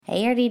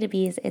Hey,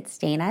 RD2Bs, it's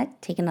Dana,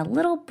 taking a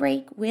little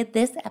break with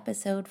this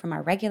episode from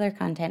our regular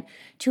content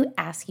to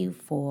ask you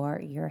for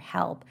your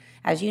help.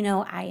 As you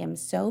know, I am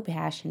so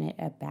passionate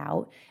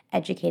about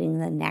educating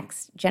the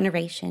next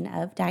generation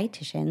of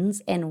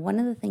dietitians, and one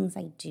of the things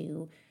I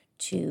do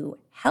to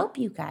help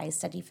you guys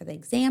study for the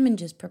exam and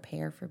just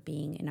prepare for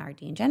being an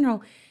RD in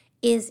general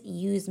is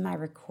use my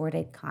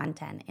recorded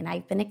content. And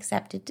I've been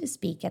accepted to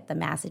speak at the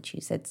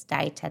Massachusetts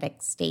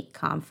Dietetic State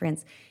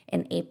Conference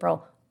in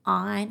April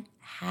on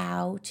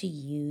how to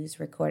use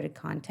recorded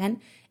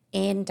content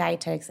in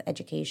dietetics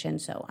education,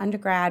 so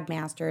undergrad,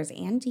 master's,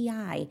 and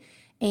DI.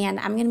 And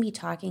I'm going to be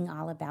talking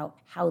all about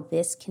how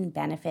this can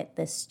benefit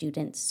the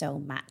students so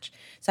much.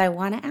 So I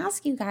want to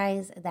ask you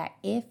guys that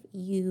if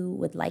you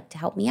would like to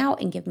help me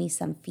out and give me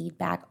some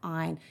feedback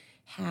on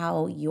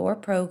how your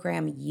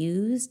program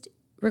used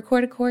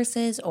recorded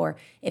courses, or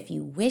if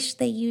you wish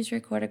they use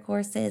recorded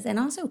courses, and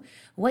also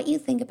what you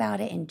think about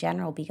it in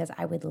general, because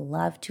I would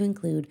love to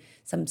include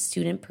some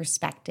student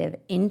perspective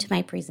into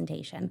my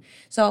presentation.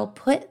 So I'll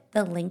put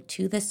the link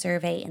to the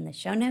survey in the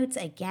show notes.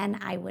 Again,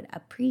 I would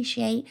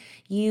appreciate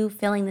you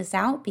filling this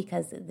out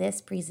because this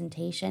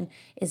presentation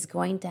is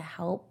going to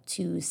help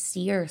to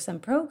steer some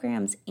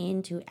programs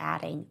into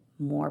adding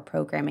more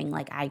programming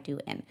like I do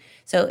in.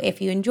 So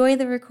if you enjoy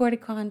the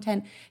recorded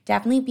content,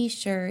 definitely be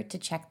sure to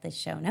check the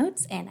show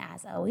notes. And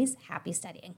as always, happy studying.